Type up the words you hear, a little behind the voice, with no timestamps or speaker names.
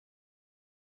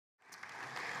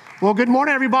Well, good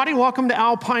morning, everybody. Welcome to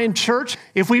Alpine Church.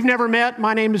 If we've never met,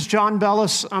 my name is John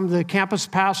Bellis. I'm the campus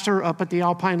pastor up at the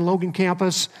Alpine Logan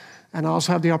campus, and I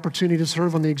also have the opportunity to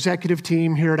serve on the executive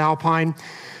team here at Alpine.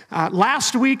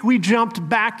 Last week, we jumped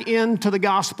back into the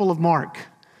Gospel of Mark.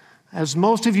 As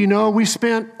most of you know, we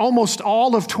spent almost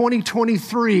all of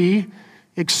 2023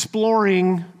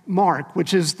 exploring Mark,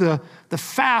 which is the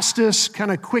fastest, kind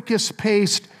of quickest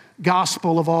paced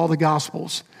gospel of all the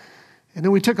Gospels. And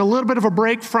then we took a little bit of a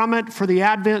break from it for the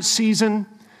Advent season.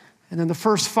 And then the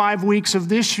first 5 weeks of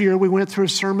this year, we went through a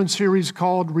sermon series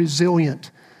called Resilient,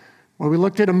 where we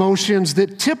looked at emotions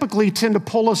that typically tend to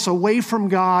pull us away from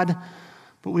God,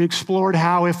 but we explored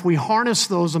how if we harness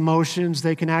those emotions,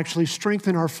 they can actually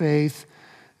strengthen our faith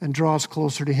and draw us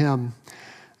closer to Him.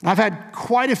 And I've had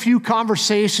quite a few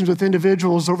conversations with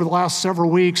individuals over the last several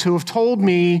weeks who have told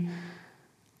me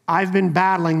I've been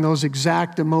battling those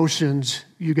exact emotions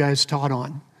you guys taught on.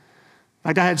 In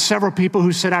fact, I had several people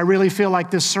who said, I really feel like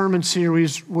this sermon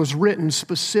series was written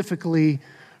specifically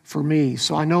for me.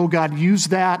 So I know God used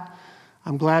that.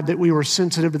 I'm glad that we were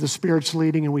sensitive to the Spirit's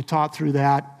leading and we taught through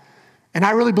that. And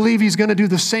I really believe He's going to do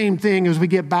the same thing as we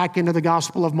get back into the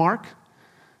Gospel of Mark.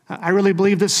 I really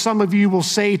believe that some of you will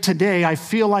say today, I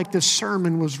feel like this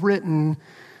sermon was written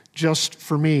just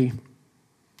for me.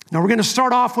 Now we're going to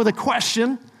start off with a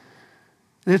question.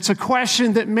 It's a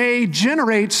question that may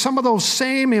generate some of those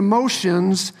same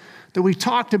emotions that we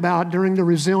talked about during the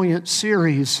Resilient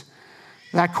series.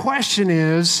 That question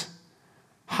is,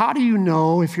 how do you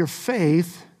know if your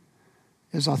faith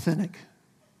is authentic?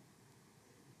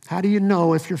 How do you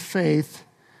know if your faith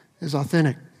is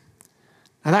authentic?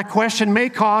 Now that question may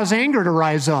cause anger to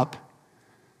rise up.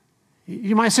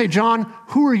 You might say, John,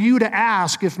 who are you to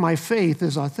ask if my faith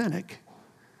is authentic?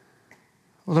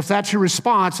 Well, if that's your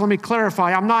response, let me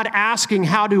clarify. I'm not asking,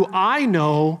 how do I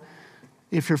know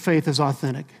if your faith is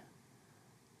authentic?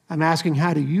 I'm asking,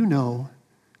 how do you know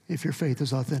if your faith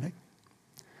is authentic?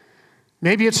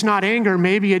 Maybe it's not anger.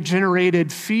 Maybe it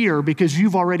generated fear because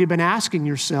you've already been asking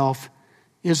yourself,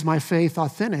 is my faith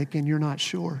authentic? And you're not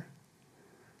sure.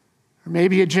 Or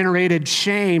maybe it generated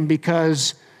shame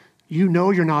because you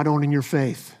know you're not owning your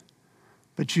faith,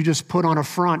 but you just put on a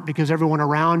front because everyone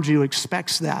around you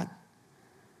expects that.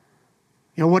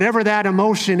 You know, whatever that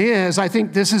emotion is, I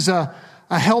think this is a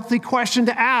healthy question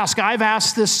to ask. I've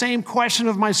asked this same question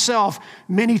of myself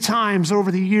many times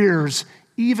over the years,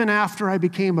 even after I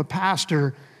became a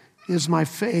pastor. Is my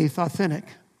faith authentic?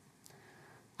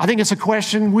 I think it's a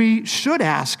question we should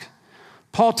ask.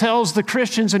 Paul tells the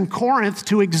Christians in Corinth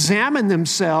to examine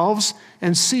themselves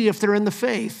and see if they're in the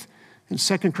faith in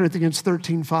 2 Corinthians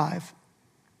 13:5.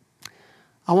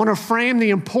 I want to frame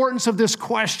the importance of this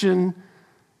question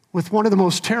with one of the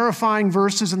most terrifying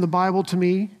verses in the Bible to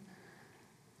me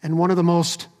and one of the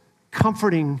most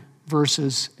comforting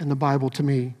verses in the Bible to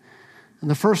me. And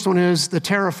the first one is the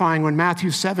terrifying one, Matthew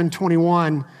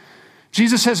 7:21.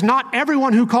 Jesus says, not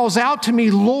everyone who calls out to me,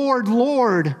 Lord,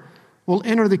 Lord, will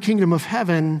enter the kingdom of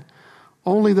heaven.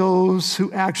 Only those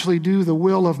who actually do the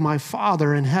will of my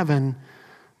Father in heaven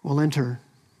will enter.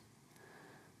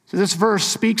 So this verse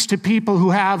speaks to people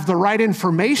who have the right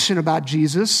information about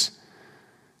Jesus.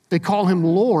 They call Him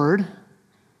Lord,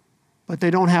 but they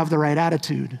don't have the right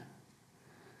attitude.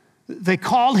 They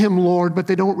call Him Lord, but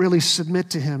they don't really submit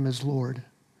to Him as Lord.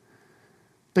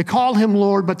 They call Him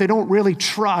Lord, but they don't really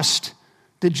trust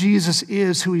that Jesus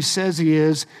is who He says He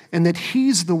is and that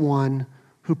He's the one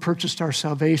who purchased our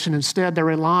salvation. Instead, they're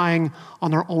relying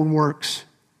on their own works.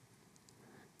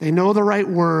 They know the right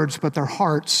words, but their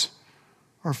hearts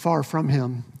are far from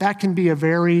Him. That can be a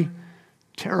very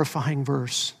terrifying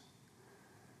verse.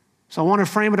 So I want to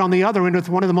frame it on the other end with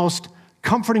one of the most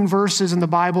comforting verses in the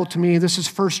Bible to me. This is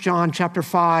 1 John chapter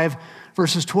 5,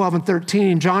 verses 12 and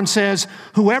 13. John says,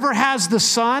 whoever has the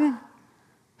Son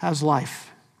has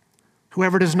life.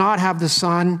 Whoever does not have the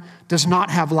Son does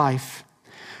not have life.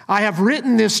 I have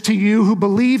written this to you who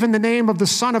believe in the name of the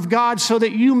Son of God so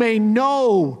that you may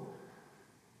know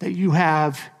that you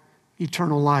have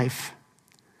eternal life.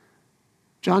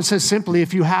 John says simply,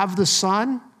 if you have the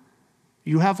Son,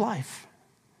 you have life.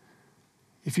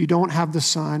 If you don't have the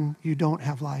Son, you don't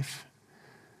have life.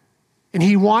 And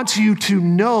He wants you to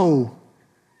know,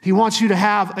 He wants you to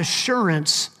have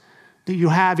assurance that you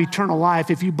have eternal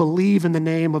life if you believe in the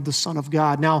name of the Son of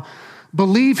God. Now,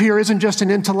 believe here isn't just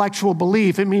an intellectual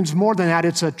belief. It means more than that.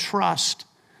 It's a trust.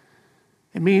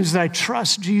 It means that I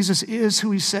trust Jesus is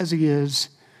who He says He is,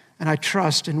 and I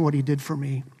trust in what He did for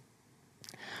me.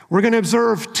 We're going to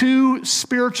observe two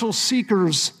spiritual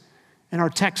seekers in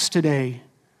our text today.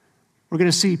 We're going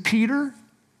to see Peter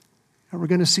and we're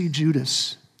going to see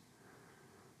Judas.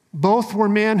 Both were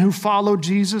men who followed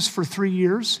Jesus for 3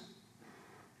 years.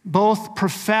 Both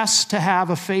professed to have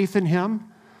a faith in him.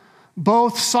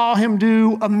 Both saw him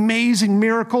do amazing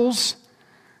miracles,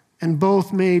 and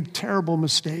both made terrible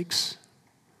mistakes.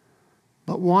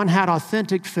 But one had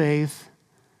authentic faith,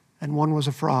 and one was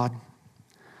a fraud.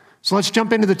 So let's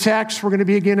jump into the text. We're going to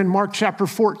be again in Mark chapter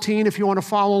 14, if you want to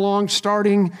follow along,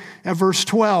 starting at verse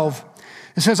 12.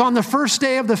 It says, "On the first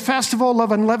day of the festival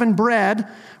of unleavened bread,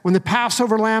 when the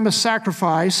Passover lamb is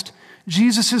sacrificed,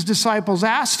 Jesus' disciples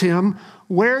asked him,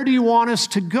 'Where do you want us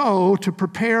to go to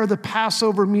prepare the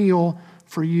Passover meal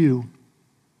for you?'"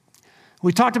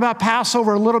 We talked about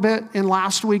Passover a little bit in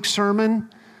last week's sermon.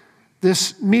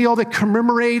 This meal that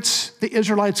commemorates the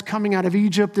Israelites coming out of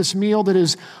Egypt, this meal that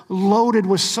is loaded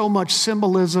with so much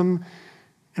symbolism.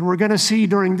 And we're going to see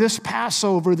during this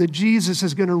Passover that Jesus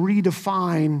is going to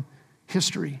redefine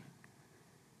history.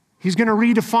 He's going to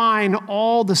redefine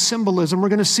all the symbolism. We're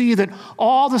going to see that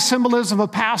all the symbolism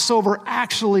of Passover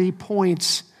actually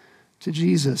points to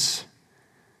Jesus.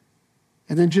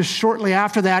 And then just shortly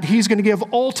after that, he's going to give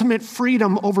ultimate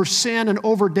freedom over sin and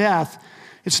over death.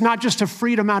 It's not just a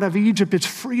freedom out of Egypt, it's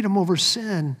freedom over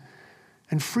sin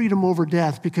and freedom over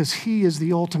death, because he is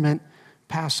the ultimate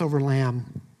Passover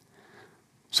lamb.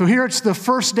 So here it's the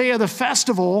first day of the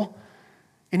festival,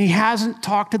 and he hasn't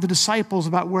talked to the disciples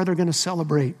about where they're going to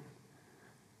celebrate.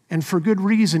 And for good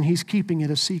reason, he's keeping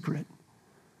it a secret.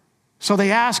 So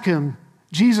they ask him,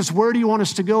 "Jesus, where do you want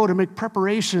us to go to make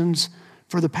preparations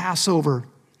for the Passover?"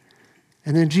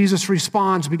 And then Jesus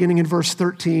responds, beginning in verse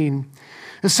 13.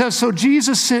 It says, "So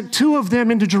Jesus sent 2 of them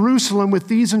into Jerusalem with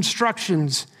these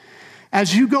instructions.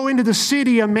 As you go into the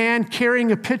city, a man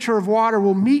carrying a pitcher of water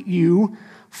will meet you.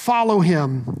 Follow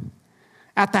him.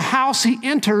 At the house he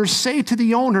enters, say to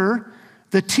the owner,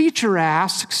 'The teacher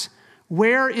asks,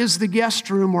 where is the guest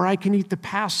room where I can eat the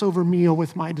Passover meal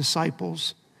with my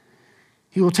disciples?'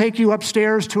 He will take you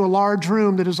upstairs to a large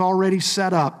room that is already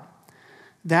set up.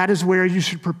 That is where you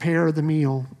should prepare the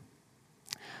meal."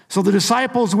 So the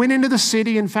disciples went into the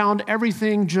city and found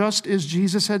everything just as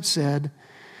Jesus had said,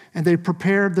 and they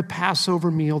prepared the Passover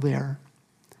meal there.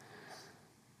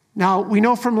 Now, we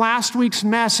know from last week's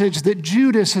message that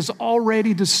Judas has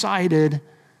already decided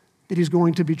that he's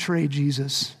going to betray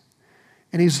Jesus,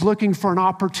 and he's looking for an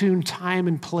opportune time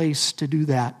and place to do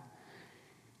that.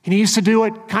 He needs to do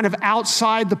it kind of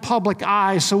outside the public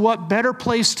eye, so what better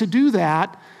place to do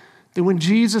that than when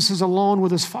Jesus is alone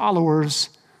with his followers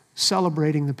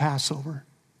celebrating the Passover.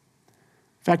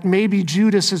 In fact, maybe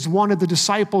Judas is one of the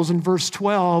disciples in verse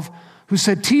 12 who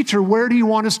said, "Teacher, where do you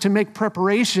want us to make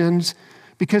preparations?"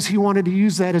 because he wanted to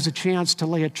use that as a chance to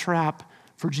lay a trap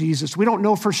for Jesus. We don't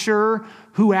know for sure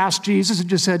who asked Jesus. It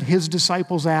just said his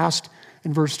disciples asked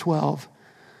in verse 12.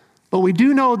 But we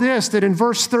do know this, that in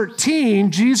verse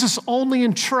 13, Jesus only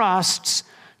entrusts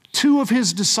 2 of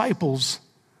his disciples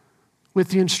with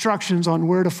the instructions on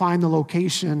where to find the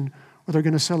location where they're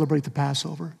going to celebrate the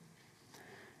Passover.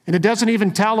 And it doesn't even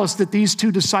tell us that these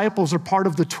 2 disciples are part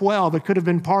of the 12. It could have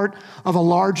been part of a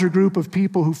larger group of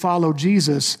people who followed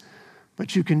Jesus.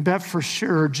 But you can bet for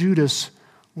sure Judas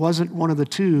wasn't one of the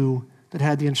 2 that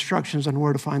had the instructions on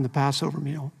where to find the Passover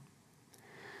meal.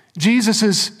 Jesus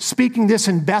is speaking this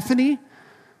in Bethany.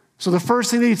 So the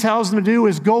first thing that he tells them to do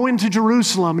is go into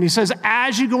Jerusalem. And he says,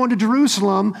 as you go into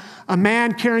Jerusalem, a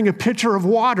man carrying a pitcher of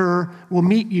water will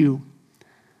meet you.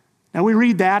 Now we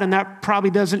read that, and that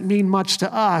probably doesn't mean much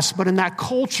to us, but in that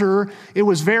culture, it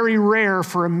was very rare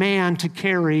for a man to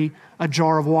carry a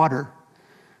jar of water.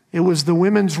 It was the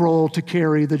women's role to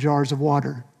carry the jars of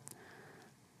water.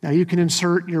 Now you can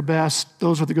insert your best,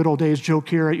 those were the good old days joke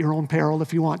here at your own peril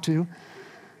if you want to.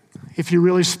 If you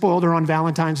really spoiled her on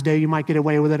Valentine's Day, you might get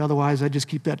away with it. Otherwise, I'd just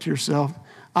keep that to yourself.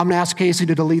 I'm going to ask Casey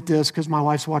to delete this because my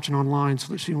wife's watching online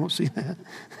so that she won't see that.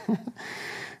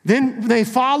 Then they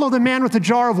follow the man with the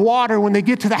jar of water. When they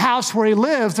get to the house where he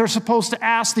lives, they're supposed to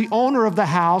ask the owner of the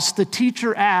house. The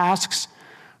teacher asks,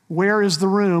 "Where is the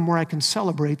room where I can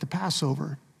celebrate the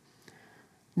Passover?"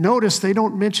 Notice they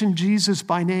don't mention Jesus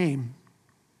by name.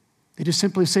 They just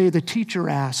simply say, "The teacher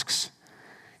asks."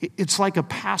 It's like a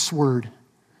password.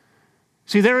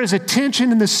 See, there is a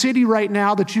tension in the city right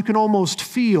now that you can almost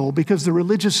feel because the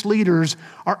religious leaders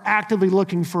are actively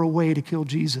looking for a way to kill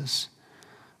Jesus.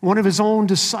 One of his own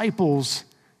disciples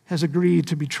has agreed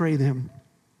to betray them.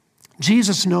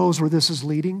 Jesus knows where this is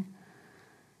leading.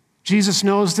 Jesus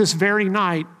knows this very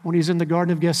night when he's in the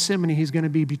Garden of Gethsemane, he's going to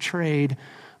be betrayed,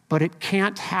 but it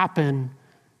can't happen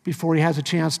before he has a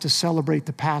chance to celebrate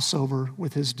the Passover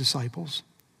with his disciples.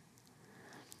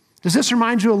 Does this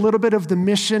remind you a little bit of the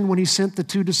mission when he sent the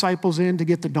 2 disciples in to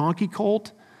get the donkey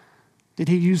colt? did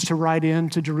he use to ride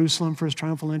into Jerusalem for his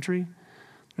triumphal entry?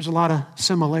 There's a lot of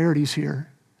similarities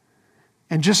here.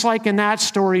 And just like in that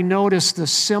story, notice the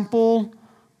simple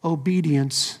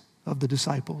obedience of the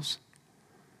disciples.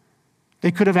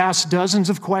 They could have asked dozens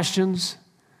of questions.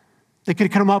 They could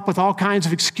have come up with all kinds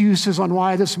of excuses on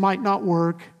why this might not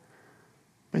work,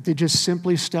 but they just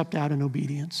simply stepped out in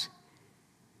obedience.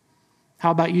 How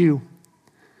about you?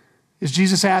 Is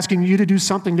Jesus asking you to do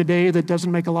something today that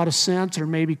doesn't make a lot of sense or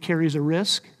maybe carries a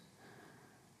risk?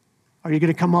 Are you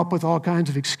going to come up with all kinds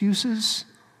of excuses?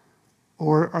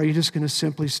 Or are you just going to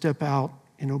simply step out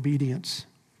in obedience?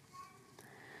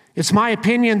 It's my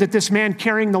opinion that this man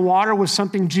carrying the water was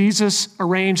something Jesus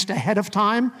arranged ahead of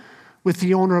time with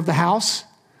the owner of the house.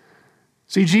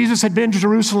 See, Jesus had been to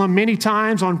Jerusalem many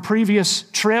times on previous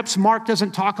trips. Mark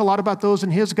doesn't talk a lot about those in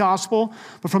his gospel,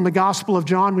 but from the Gospel of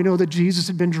John, we know that Jesus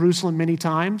had been to Jerusalem many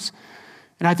times.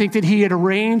 And I think that he had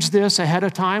arranged this ahead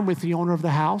of time with the owner of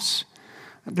the house.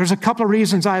 There's a couple of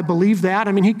reasons I believe that.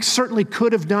 I mean, he certainly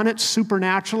could have done it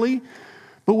supernaturally,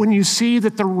 but when you see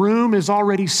that the room is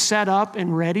already set up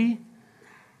and ready,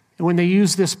 and when they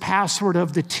use this password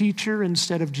of the teacher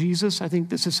instead of Jesus, I think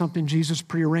this is something Jesus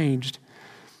prearranged.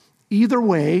 Either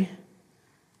way,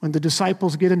 when the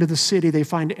disciples get into the city, they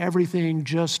find everything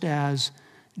just as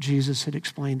Jesus had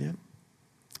explained it.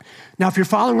 Now, if you're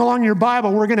following along in your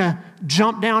Bible, we're going to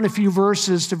jump down a few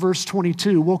verses to verse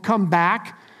 22. We'll come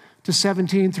back to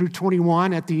 17 through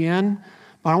 21 at the end,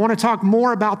 but I want to talk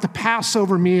more about the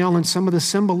Passover meal and some of the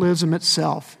symbolism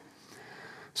itself.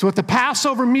 So at the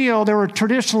Passover meal, there were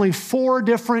traditionally 4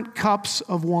 different cups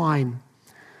of wine.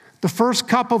 The first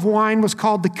cup of wine was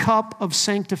called the cup of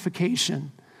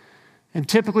sanctification. And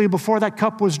typically before that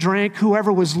cup was drank,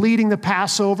 whoever was leading the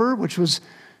Passover, which was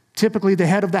typically the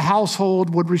head of the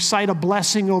household, would recite a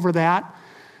blessing over that.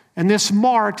 And this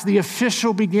marked the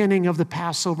official beginning of the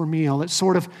Passover meal. It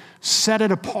sort of set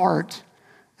it apart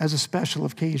as a special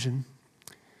occasion.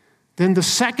 Then the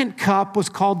second cup was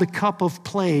called the cup of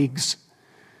plagues.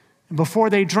 And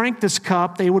before they drank this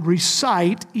cup, they would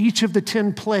recite each of the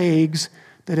 10 plagues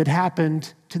that had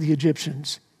happened to the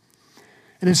Egyptians.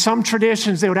 And in some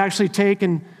traditions, they would actually take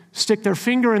and stick their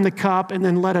finger in the cup and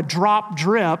then let a drop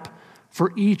drip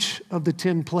for each of the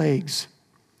 10 plagues.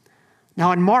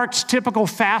 Now, in Mark's typical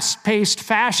fast-paced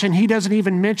fashion, he doesn't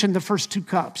even mention the first 2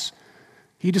 cups.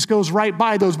 He just goes right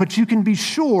by those, but you can be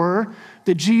sure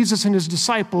that Jesus and his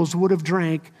disciples would have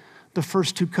drank the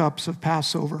first 2 cups of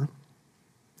Passover.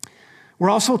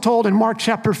 We're also told in Mark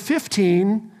chapter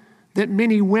 15 that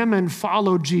many women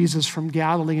followed Jesus from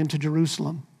Galilee into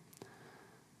Jerusalem.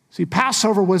 See,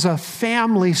 Passover was a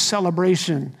family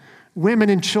celebration. Women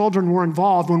and children were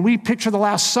involved. When we picture the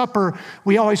Last Supper,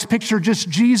 we always picture just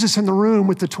Jesus in the room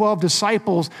with the 12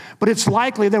 disciples, but it's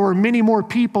likely there were many more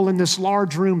people in this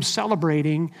large room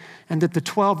celebrating, and that the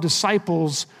 12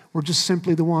 disciples were just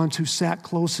simply the ones who sat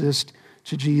closest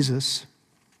to Jesus.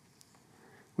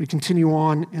 We continue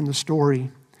on in the story.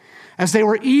 As they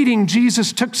were eating,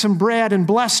 Jesus took some bread and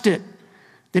blessed it.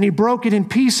 Then he broke it in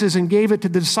pieces and gave it to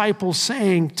the disciples,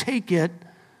 saying, "Take it,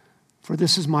 for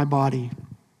this is my body."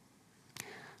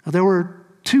 Now, there were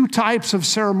 2 types of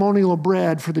ceremonial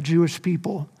bread for the Jewish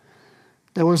people.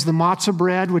 There was the matzah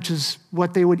bread, which is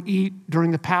what they would eat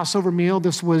during the Passover meal.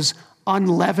 This was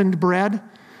unleavened bread.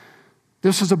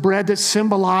 This was a bread that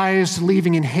symbolized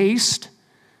leaving in haste.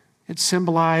 It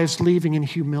symbolized leaving in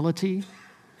humility.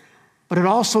 But it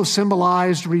also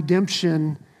symbolized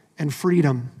redemption and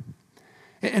freedom.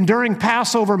 And during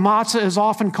Passover, matzah is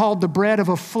often called the bread of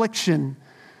affliction.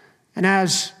 And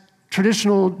as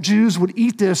traditional Jews would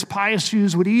eat this, pious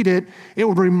Jews would eat it, it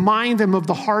would remind them of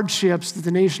the hardships that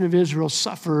the nation of Israel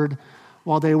suffered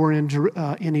while they were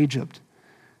in Egypt.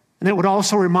 And it would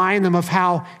also remind them of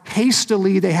how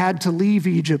hastily they had to leave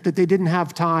Egypt, that they didn't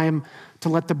have time to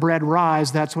let the bread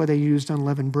rise. That's why they used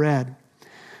unleavened bread.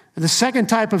 And the second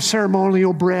type of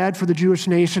ceremonial bread for the Jewish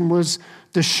nation was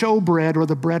the showbread, or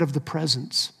the bread of the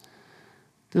presence.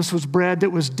 This was bread that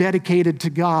was dedicated to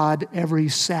God every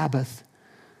Sabbath.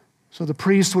 So the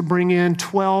priest would bring in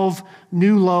 12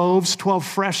 new loaves, 12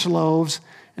 fresh loaves,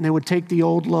 and they would take the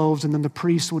old loaves, and then the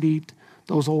priest would eat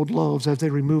those old loaves as they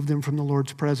removed them from the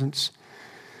Lord's presence.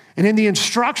 And in the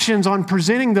instructions on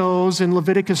presenting those in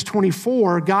Leviticus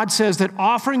 24, God says that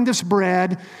offering this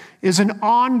bread is an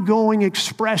ongoing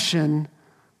expression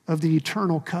of the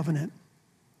eternal covenant.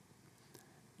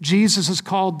 Jesus is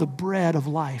called the bread of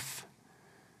life.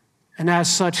 And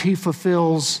as such, he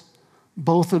fulfills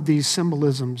both of these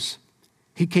symbolisms.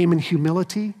 He came in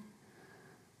humility,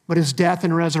 but his death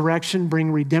and resurrection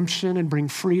bring redemption and bring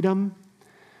freedom.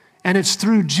 And it's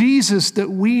through Jesus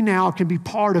that we now can be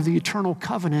part of the eternal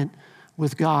covenant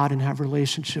with God and have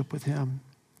relationship with him.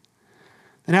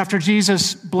 And after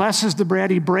Jesus blesses the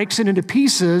bread, he breaks it into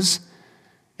pieces,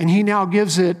 and he now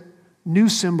gives it new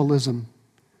symbolism.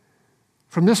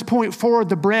 From this point forward,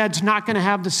 the bread's not going to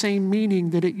have the same meaning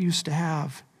that it used to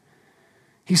have.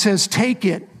 He says, "Take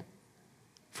it,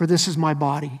 for this is my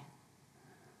body."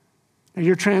 Now,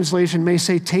 your translation may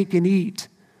say, "Take and eat,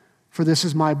 for this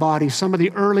is my body." Some of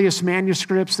the earliest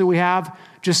manuscripts that we have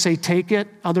just say, "Take it."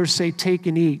 Others say, "Take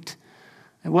and eat."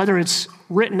 And whether it's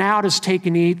written out as "take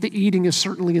and eat," the eating is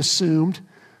certainly assumed.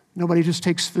 Nobody just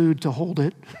takes food to hold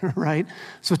it, right?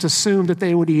 So it's assumed that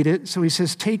they would eat it. So he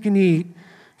says, "Take and eat,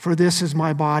 for this is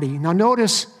my body." Now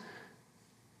notice,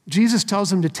 Jesus tells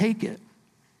them to take it.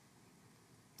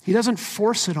 He doesn't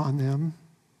force it on them.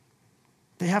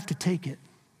 They have to take it.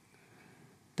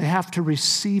 They have to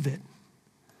receive it.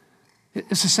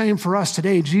 It's the same for us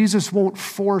today. Jesus won't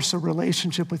force a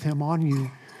relationship with him on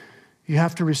you. You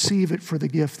have to receive it for the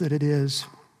gift that it is.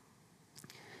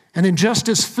 And then just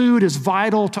as food is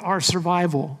vital to our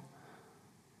survival,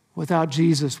 without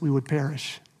Jesus, we would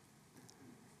perish.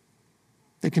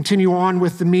 They continue on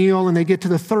with the meal, and they get to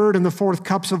the third and the fourth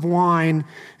cups of wine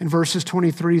in verses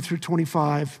 23 through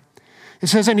 25. It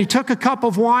says, "And he took a cup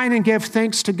of wine and gave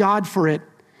thanks to God for it.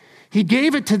 He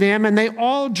gave it to them, and they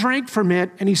all drank from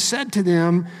it, and he said to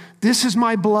them, 'This is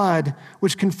my blood,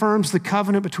 which confirms the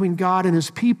covenant between God and his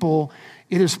people.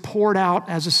 It is poured out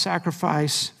as a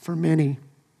sacrifice for many.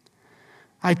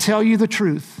 I tell you the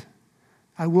truth,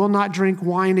 I will not drink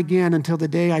wine again until the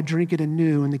day I drink it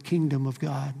anew in the kingdom of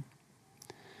God.'"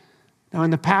 Now,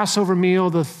 in the Passover meal,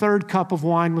 the third cup of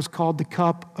wine was called the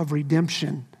cup of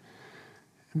redemption.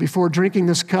 And before drinking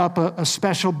this cup, a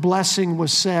special blessing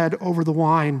was said over the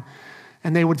wine,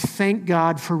 and they would thank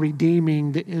God for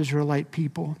redeeming the Israelite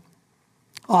people.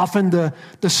 Often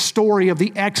the story of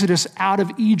the Exodus out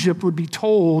of Egypt would be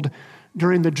told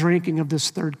during the drinking of this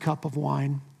third cup of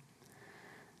wine.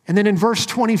 And then in verse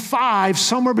 25,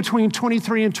 somewhere between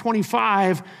 23 and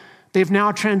 25, they've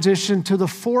now transitioned to the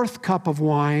fourth cup of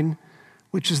wine,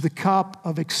 which is the cup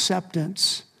of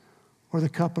acceptance or the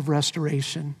cup of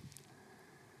restoration.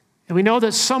 And we know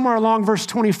that somewhere along verse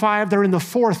 25, they're in the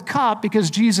fourth cup because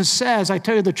Jesus says, "I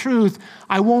tell you the truth,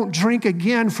 I won't drink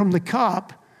again from the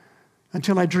cup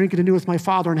until I drink it anew with my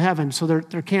Father in heaven." So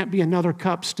there can't be another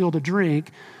cup still to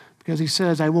drink because he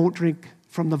says, "I won't drink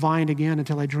from the vine again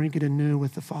until I drink it anew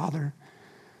with the Father."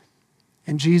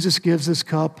 And Jesus gives this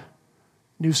cup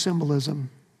new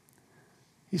symbolism.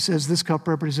 He says, "This cup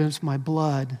represents my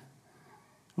blood,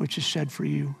 which is shed for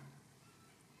you."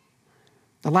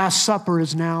 The Last Supper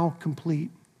is now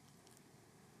complete.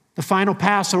 The final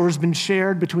Passover has been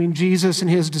shared between Jesus and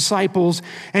his disciples,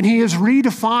 and he has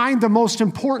redefined the most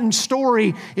important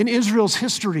story in Israel's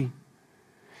history.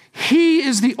 He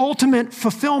is the ultimate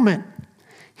fulfillment.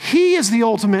 He is the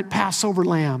ultimate Passover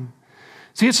lamb.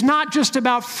 See, it's not just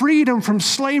about freedom from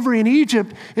slavery in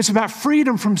Egypt, it's about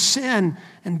freedom from sin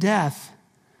and death.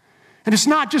 And it's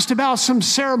not just about some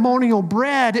ceremonial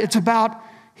bread, it's about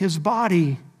his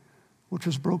body, which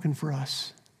was broken for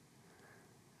us.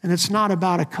 And it's not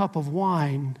about a cup of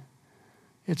wine,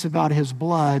 it's about his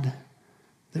blood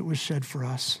that was shed for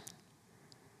us.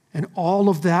 And all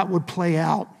of that would play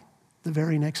out the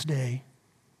very next day.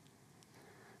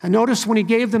 And notice when he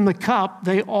gave them the cup,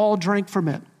 they all drank from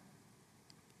it.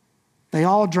 They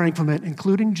all drank from it,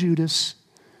 including Judas,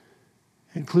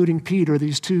 including Peter,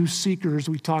 these two seekers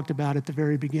we talked about at the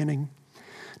very beginning.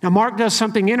 Now, Mark does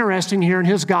something interesting here in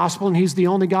his gospel, and he's the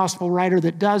only gospel writer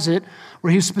that does it,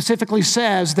 where he specifically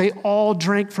says they all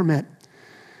drank from it.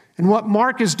 And what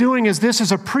Mark is doing is this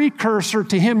is a precursor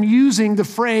to him using the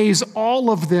phrase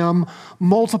all of them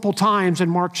multiple times in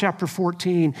Mark chapter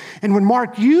 14. And when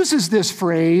Mark uses this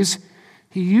phrase,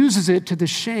 he uses it to the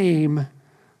shame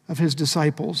of his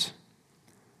disciples.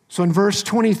 So in verse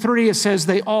 23, it says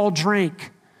they all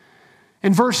drank.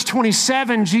 In verse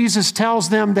 27, Jesus tells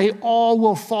them they all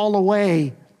will fall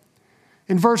away.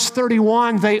 In verse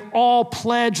 31, they all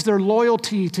pledge their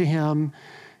loyalty to him.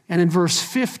 And in verse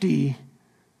 50,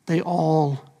 they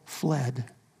all fled.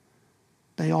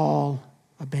 They all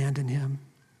abandoned him.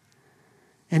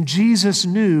 And Jesus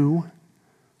knew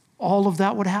all of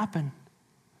that would happen.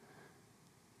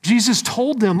 Jesus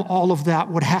told them all of that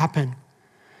would happen.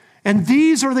 And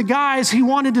these are the guys he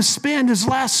wanted to spend his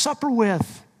Last Supper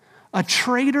with, a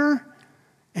traitor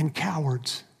and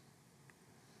cowards.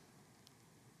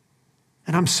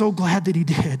 And I'm so glad that he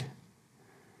did.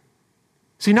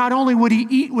 See, not only would he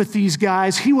eat with these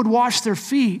guys, he would wash their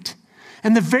feet.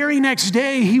 And the very next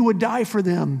day, he would die for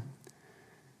them.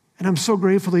 And I'm so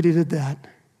grateful that he did that.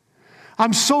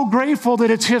 I'm so grateful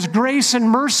that it's His grace and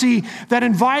mercy that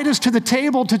invite us to the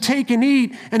table to take and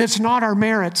eat, and it's not our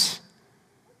merits.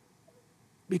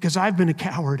 Because I've been a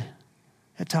coward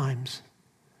at times.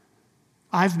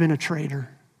 I've been a traitor.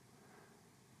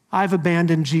 I've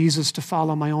abandoned Jesus to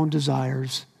follow my own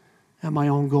desires and my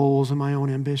own goals and my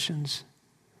own ambitions.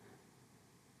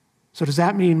 So does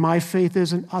that mean my faith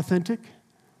isn't authentic?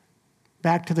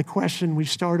 Back to the question we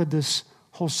started this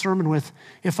whole sermon with.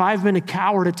 If I've been a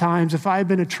coward at times, if I've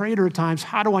been a traitor at times,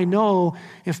 how do I know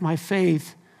if my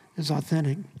faith is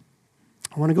authentic?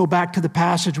 I want to go back to the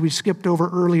passage we skipped over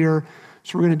earlier.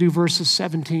 So we're going to do verses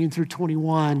 17 through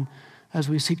 21 as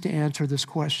we seek to answer this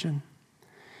question.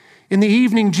 In the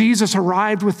evening, Jesus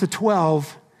arrived with the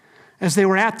 12. As they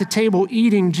were at the table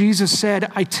eating, Jesus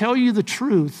said, I tell you the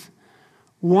truth,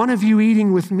 one of you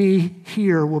eating with me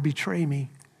here will betray me.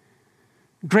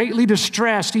 Greatly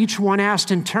distressed, each one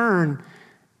asked in turn,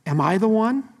 am I the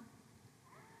one?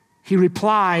 He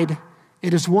replied,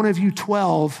 it is one of you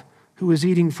 12 who is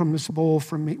eating from this bowl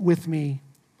with me.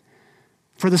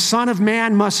 For the Son of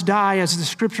Man must die, as the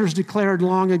Scriptures declared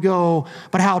long ago.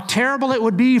 But how terrible it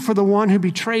would be for the one who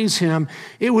betrays him.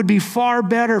 It would be far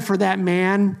better for that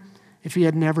man if he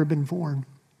had never been born.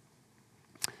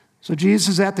 So Jesus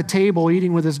is at the table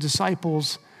eating with his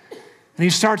disciples. And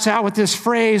he starts out with this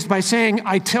phrase by saying,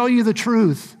 I tell you the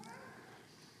truth.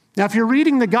 Now, if you're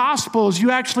reading the Gospels,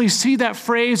 you actually see that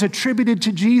phrase attributed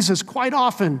to Jesus quite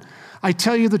often. I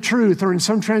tell you the truth, or in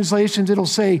some translations, it'll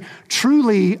say,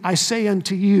 truly I say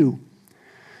unto you.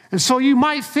 And so you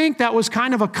might think that was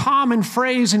kind of a common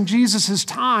phrase in Jesus'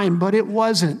 time, but it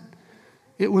wasn't.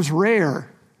 It was rare.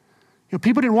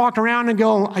 People didn't walk around and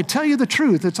go, I tell you the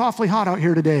truth, it's awfully hot out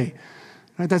here today.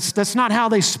 Right? That's not how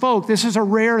they spoke. This is a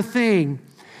rare thing.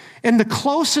 And the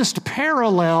closest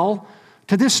parallel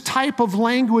to this type of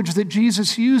language that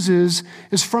Jesus uses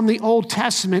is from the Old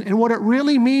Testament. And what it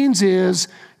really means is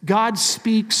God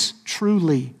speaks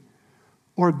truly,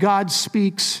 or God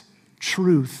speaks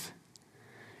truth.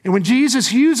 And when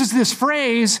Jesus uses this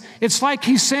phrase, it's like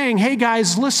he's saying, hey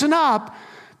guys, listen up,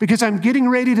 because I'm getting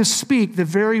ready to speak the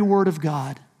very word of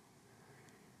God.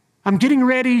 I'm getting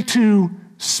ready to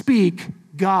speak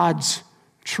God's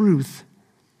truth.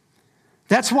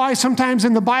 That's why sometimes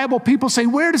in the Bible, people say,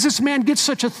 where does this man get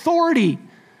such authority?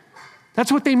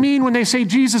 That's what they mean when they say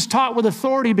Jesus taught with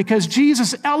authority, because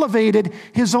Jesus elevated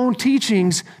his own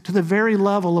teachings to the very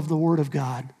level of the Word of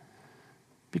God,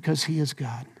 because he is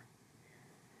God.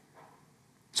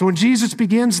 So when Jesus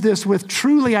begins this with,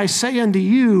 truly I say unto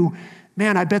you,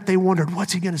 man, I bet they wondered,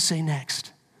 what's he going to say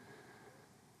next?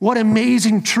 What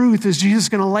amazing truth is Jesus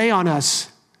going to lay on us?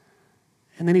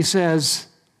 And then he says,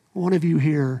 one of you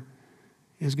here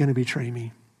is going to betray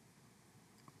me.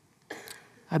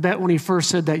 I bet when he first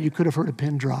said that, you could have heard a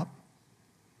pin drop.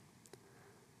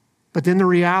 But then the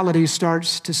reality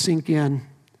starts to sink in.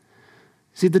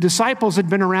 See, the disciples had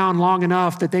been around long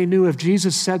enough that they knew if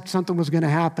Jesus said something was going to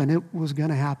happen, it was going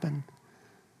to happen.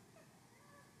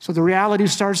 So the reality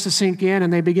starts to sink in,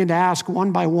 and they begin to ask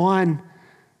one by one,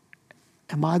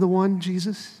 am I the one,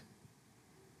 Jesus?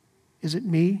 Is it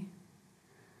me?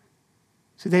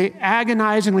 So they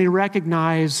agonizingly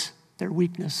recognize their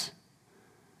weakness.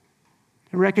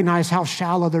 They recognize how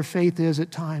shallow their faith is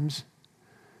at times.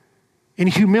 In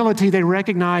humility, they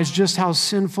recognize just how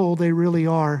sinful they really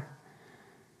are.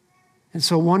 And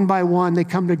so one by one, they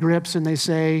come to grips and they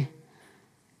say,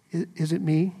 is it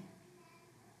me?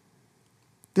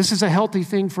 This is a healthy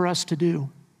thing for us to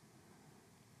do.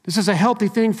 This is a healthy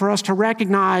thing for us to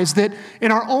recognize that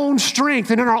in our own strength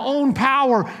and in our own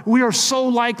power, we are so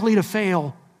likely to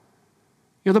fail.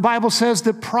 The Bible says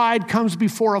that pride comes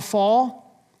before a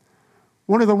fall.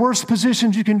 One of the worst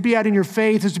positions you can be at in your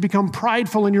faith is to become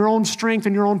prideful in your own strength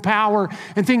and your own power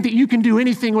and think that you can do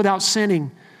anything without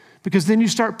sinning, because then you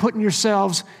start putting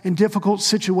yourselves in difficult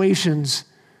situations,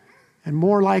 and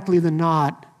more likely than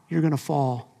not, you're going to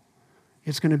fall.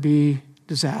 It's going to be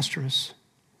disastrous.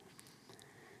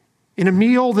 In a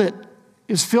meal that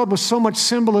is filled with so much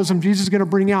symbolism, Jesus is going to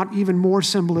bring out even more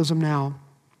symbolism now.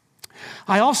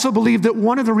 I also believe that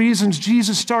one of the reasons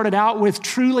Jesus started out with,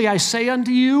 truly I say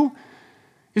unto you,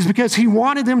 is because he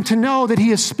wanted them to know that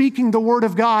he is speaking the word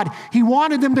of God. He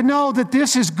wanted them to know that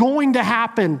this is going to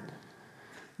happen.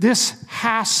 This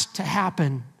has to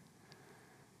happen.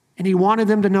 And he wanted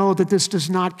them to know that this does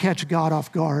not catch God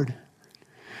off guard.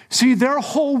 See, their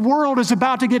whole world is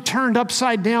about to get turned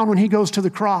upside down when he goes to the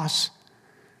cross.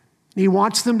 And he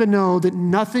wants them to know that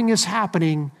nothing is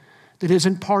happening that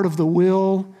isn't part of the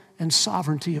will and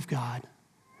sovereignty of God.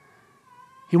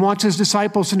 He wants his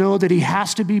disciples to know that he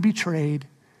has to be betrayed.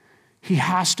 He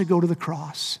has to go to the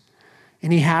cross.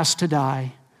 and he has to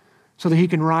die so that he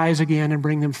can rise again and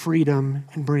bring them freedom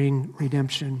and bring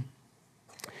redemption.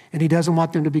 And he doesn't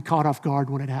want them to be caught off guard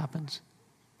when it happens.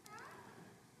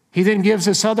 He then gives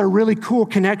this other really cool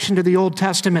connection to the Old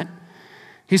Testament.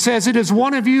 He says, "It is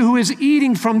one of you who is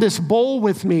eating from this bowl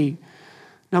with me."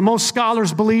 Now, most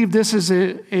scholars believe this is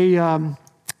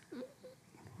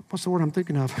what's the word I'm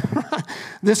thinking of?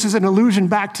 This is an allusion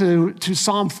back to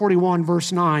Psalm 41,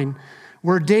 verse 9,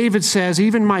 where David says,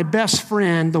 "Even my best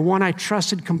friend, the one I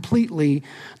trusted completely,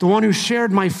 the one who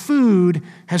shared my food,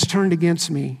 has turned against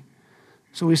me."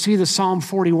 So we see the Psalm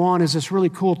 41 as this really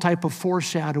cool type of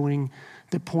foreshadowing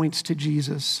that points to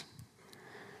Jesus.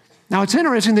 Now, it's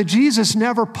interesting that Jesus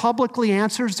never publicly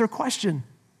answers their question.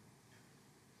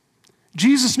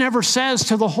 Jesus never says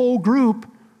to the whole group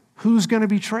who's going to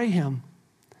betray him.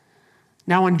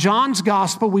 Now, in John's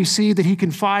gospel, we see that he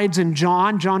confides in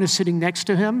John. John is sitting next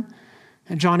to him,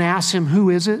 and John asks him, "Who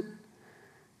is it?"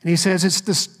 And he says,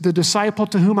 "It's the disciple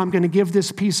to whom I'm going to give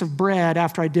this piece of bread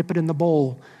after I dip it in the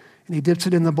bowl." And he dips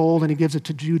it in the bowl and he gives it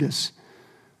to Judas.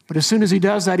 But as soon as he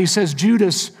does that, he says,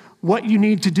 "Judas, what you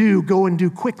need to do, go and do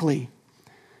quickly."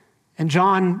 And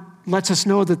John lets us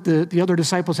know that the other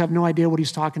disciples have no idea what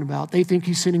he's talking about. They think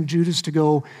he's sending Judas to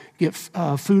go get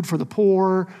food for the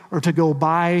poor or to go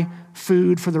buy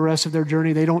food for the rest of their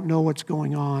journey. They don't know what's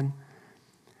going on.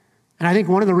 And I think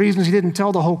one of the reasons he didn't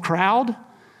tell the whole crowd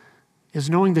is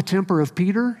knowing the temper of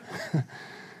Peter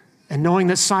and knowing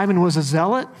that Simon was a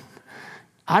zealot.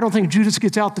 I don't think Judas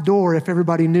gets out the door if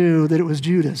everybody knew that it was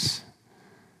Judas.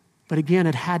 But again,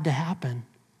 it had to happen.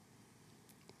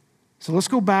 So let's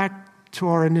go back to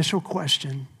our initial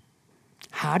question.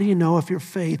 How do you know if your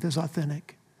faith is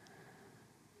authentic?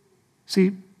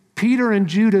 See, Peter and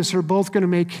Judas are both going to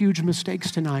make huge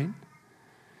mistakes tonight.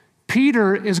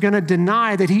 Peter is going to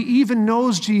deny that he even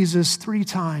knows Jesus 3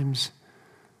 times,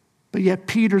 but yet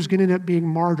Peter's going to end up being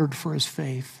martyred for his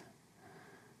faith.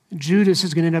 Judas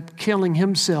is going to end up killing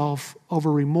himself over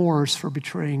remorse for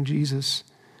betraying Jesus.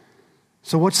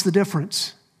 So what's the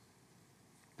difference?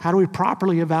 How do we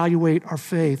properly evaluate our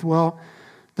faith? Well,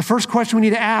 the first question we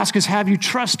need to ask is, have you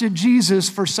trusted Jesus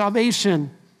for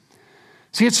salvation?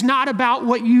 See, it's not about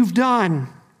what you've done.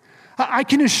 I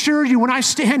can assure you, when I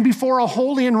stand before a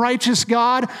holy and righteous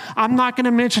God, I'm not going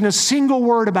to mention a single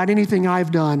word about anything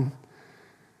I've done.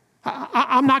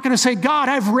 I'm not going to say, "God,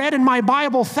 I've read in my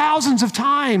Bible thousands of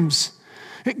times.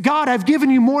 God, I've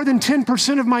given you more than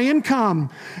 10% of my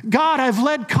income. God, I've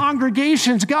led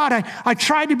congregations. God, I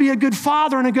tried to be a good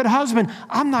father and a good husband."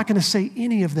 I'm not going to say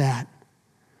any of that.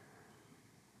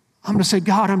 I'm going to say,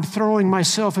 "God, I'm throwing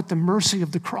myself at the mercy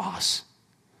of the cross.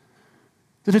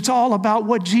 That it's all about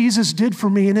what Jesus did for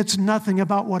me, and it's nothing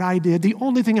about what I did. The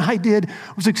only thing I did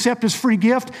was accept his free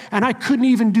gift, and I couldn't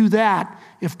even do that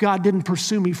if God didn't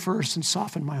pursue me first and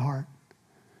soften my heart."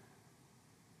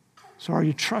 So are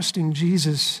you trusting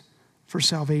Jesus for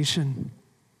salvation?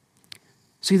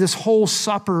 See, this whole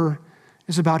supper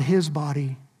is about his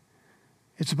body.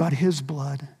 It's about his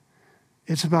blood.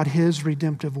 It's about his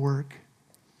redemptive work.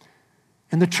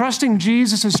 And the trusting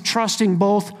Jesus is trusting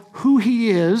both who he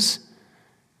is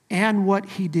and what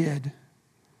he did.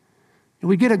 And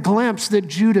we get a glimpse that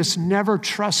Judas never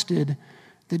trusted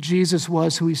that Jesus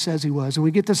was who he says he was. And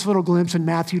we get this little glimpse in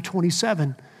Matthew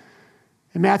 27.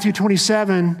 In Matthew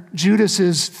 27, Judas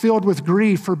is filled with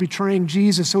grief for betraying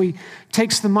Jesus. So he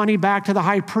takes the money back to the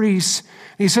high priest.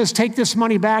 And he says, "Take this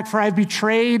money back, for I've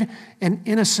betrayed an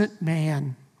innocent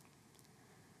man."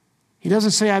 He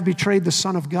doesn't say, "I betrayed the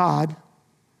Son of God."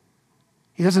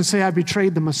 He doesn't say, "I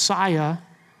betrayed the Messiah."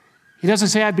 He doesn't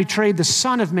say, "I betrayed the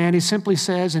Son of Man." He simply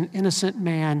says, "an innocent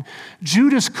man."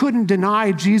 Judas couldn't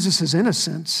deny Jesus'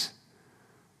 innocence,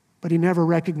 but he never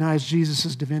recognized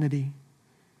Jesus' divinity.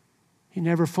 He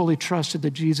never fully trusted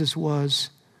that Jesus was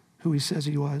who he says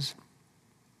he was.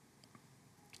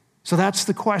 So that's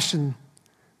the question.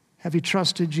 Have you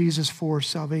trusted Jesus for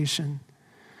salvation?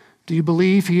 Do you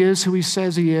believe he is who he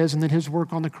says he is and that his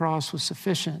work on the cross was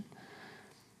sufficient?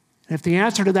 And if the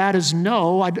answer to that is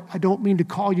no, I don't mean to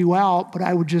call you out, but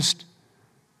I would just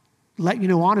let you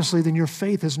know honestly, then your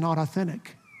faith is not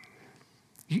authentic.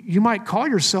 You might call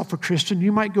yourself a Christian,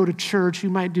 you might go to church, you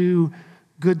might do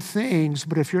good things,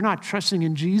 but if you're not trusting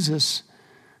in Jesus,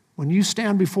 when you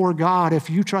stand before God, if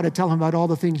you try to tell him about all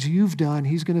the things you've done,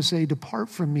 he's going to say, "Depart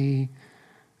from me,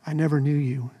 I never knew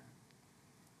you."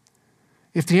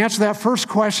 If the answer to that first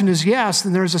question is yes,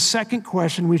 then there's a second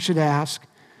question we should ask.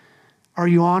 Are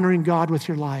you honoring God with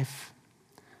your life?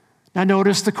 Now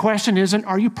notice the question isn't,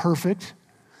 are you perfect?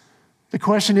 The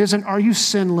question isn't, are you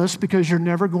sinless? Because you're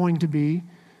never going to be.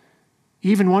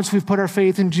 Even once we've put our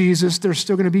faith in Jesus, there's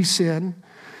still going to be sin.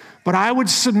 But I would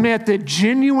submit that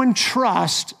genuine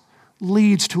trust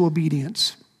leads to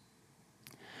obedience.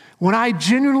 When I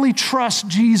genuinely trust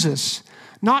Jesus,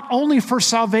 not only for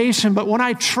salvation, but when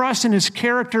I trust in his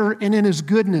character and in his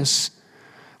goodness,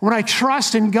 when I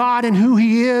trust in God and who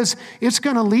he is, it's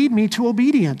going to lead me to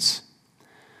obedience.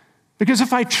 Because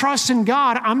if I trust in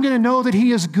God, I'm going to know that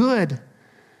he is good.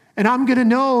 And I'm going to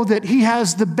know that he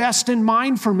has the best in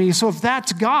mind for me. So if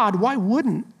that's God, why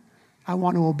wouldn't I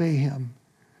want to obey him?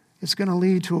 It's going to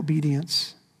lead to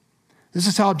obedience. This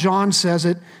is how John says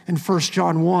it in 1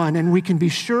 John 1. And we can be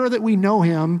sure that we know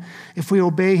him if we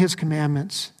obey his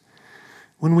commandments.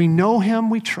 When we know him,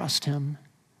 we trust him.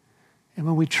 And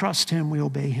when we trust him, we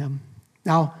obey him.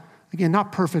 Now, again,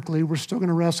 not perfectly. We're still going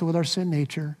to wrestle with our sin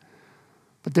nature.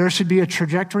 But there should be a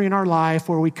trajectory in our life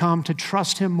where we come to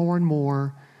trust him more and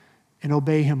more and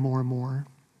obey him more and more.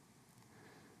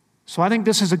 So I think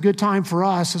this is a good time for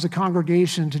us as a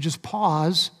congregation to just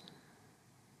pause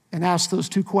and ask those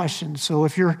two questions. So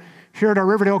if you're here at our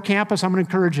Riverdale campus, I'm going to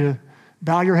encourage you,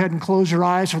 bow your head and close your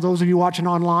eyes. For those of you watching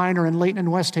online or in Layton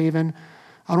and West Haven,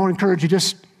 I want to encourage you,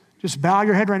 just bow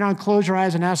your head right now and close your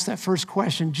eyes and ask that first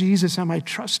question. Jesus, am I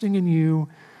trusting in you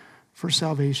for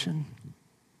salvation?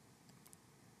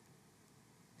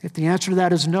 If the answer to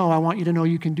that is no, I want you to know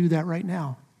you can do that right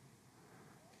now.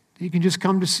 You can just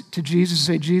come to Jesus and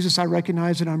say, Jesus, I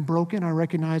recognize that I'm broken. I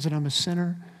recognize that I'm a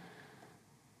sinner.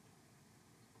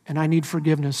 And I need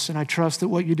forgiveness. And I trust that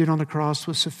what you did on the cross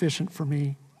was sufficient for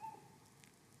me.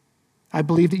 I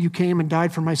believe that you came and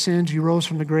died for my sins. You rose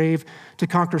from the grave to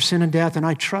conquer sin and death. And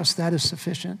I trust that is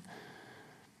sufficient.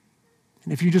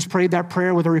 And if you just prayed that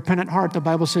prayer with a repentant heart, the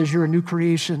Bible says you're a new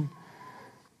creation.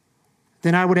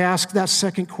 Then I would ask that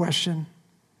second question.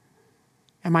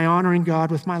 Am I honoring God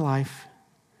with my life?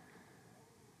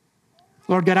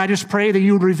 Lord God, I just pray that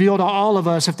you would reveal to all of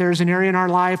us if there's an area in our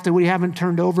life that we haven't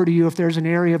turned over to you, if there's an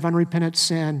area of unrepentant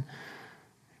sin.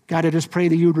 God, I just pray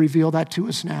that you would reveal that to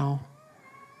us now.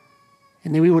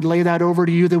 And that we would lay that over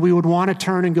to you, that we would want to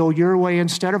turn and go your way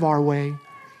instead of our way,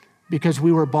 because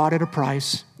we were bought at a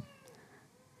price.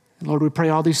 And Lord, we pray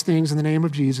all these things in the name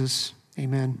of Jesus.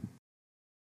 Amen.